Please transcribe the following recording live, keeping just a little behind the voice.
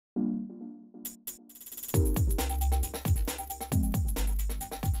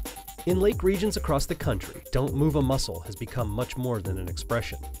In lake regions across the country, "Don't move a mussel" has become much more than an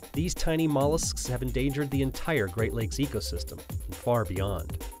expression. These tiny mollusks have endangered the entire Great Lakes ecosystem and far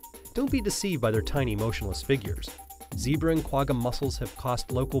beyond. Don't be deceived by their tiny motionless figures. Zebra and quagga mussels have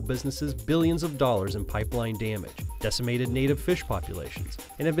cost local businesses billions of dollars in pipeline damage, decimated native fish populations,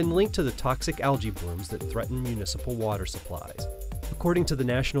 and have been linked to the toxic algae blooms that threaten municipal water supplies. According to the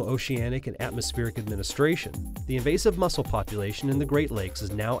National Oceanic and Atmospheric Administration, the invasive mussel population in the Great Lakes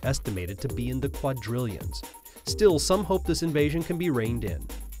is now estimated to be in the quadrillions. Still, some hope this invasion can be reined in.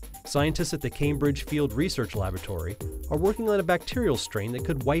 Scientists at the Cambridge Field Research Laboratory are working on a bacterial strain that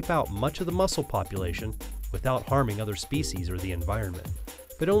could wipe out much of the mussel population without harming other species or the environment.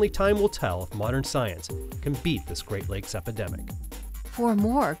 But only time will tell if modern science can beat this Great Lakes epidemic. For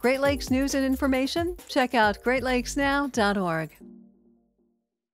more Great Lakes news and information, check out greatlakesnow.org.